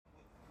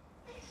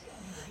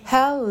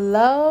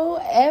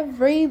Hello,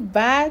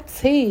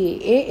 everybody.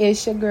 It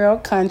is your girl,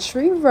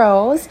 Country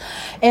Rose,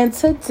 and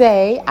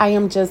today I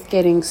am just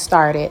getting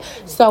started.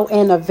 So,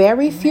 in a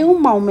very few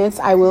moments,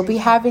 I will be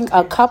having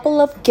a couple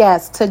of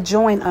guests to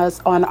join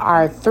us on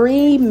our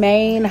three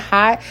main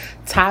hot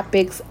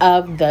topics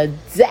of the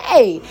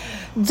day.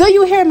 Do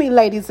you hear me,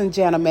 ladies and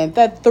gentlemen?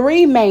 The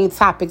three main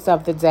topics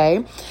of the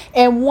day,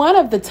 and one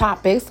of the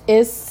topics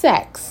is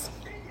sex.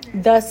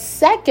 The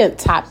second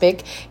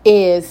topic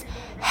is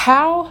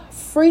how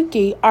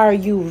freaky are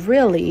you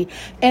really?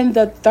 And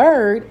the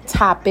third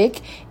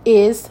topic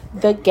is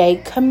the gay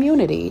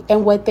community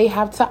and what they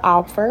have to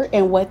offer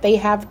and what they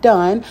have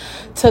done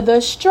to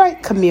the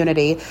straight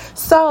community.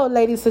 So,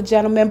 ladies and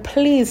gentlemen,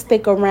 please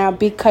stick around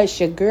because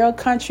your girl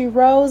Country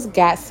Rose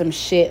got some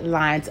shit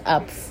lined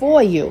up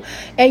for you.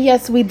 And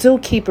yes, we do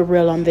keep it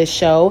real on this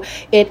show.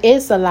 It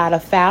is a lot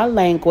of foul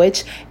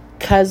language,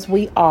 because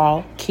we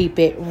all keep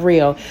it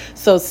real.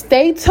 So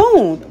stay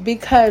tuned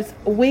because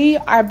we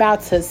are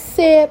about to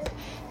sip,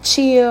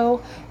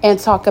 chill, and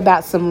talk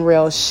about some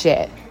real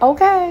shit.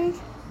 Okay?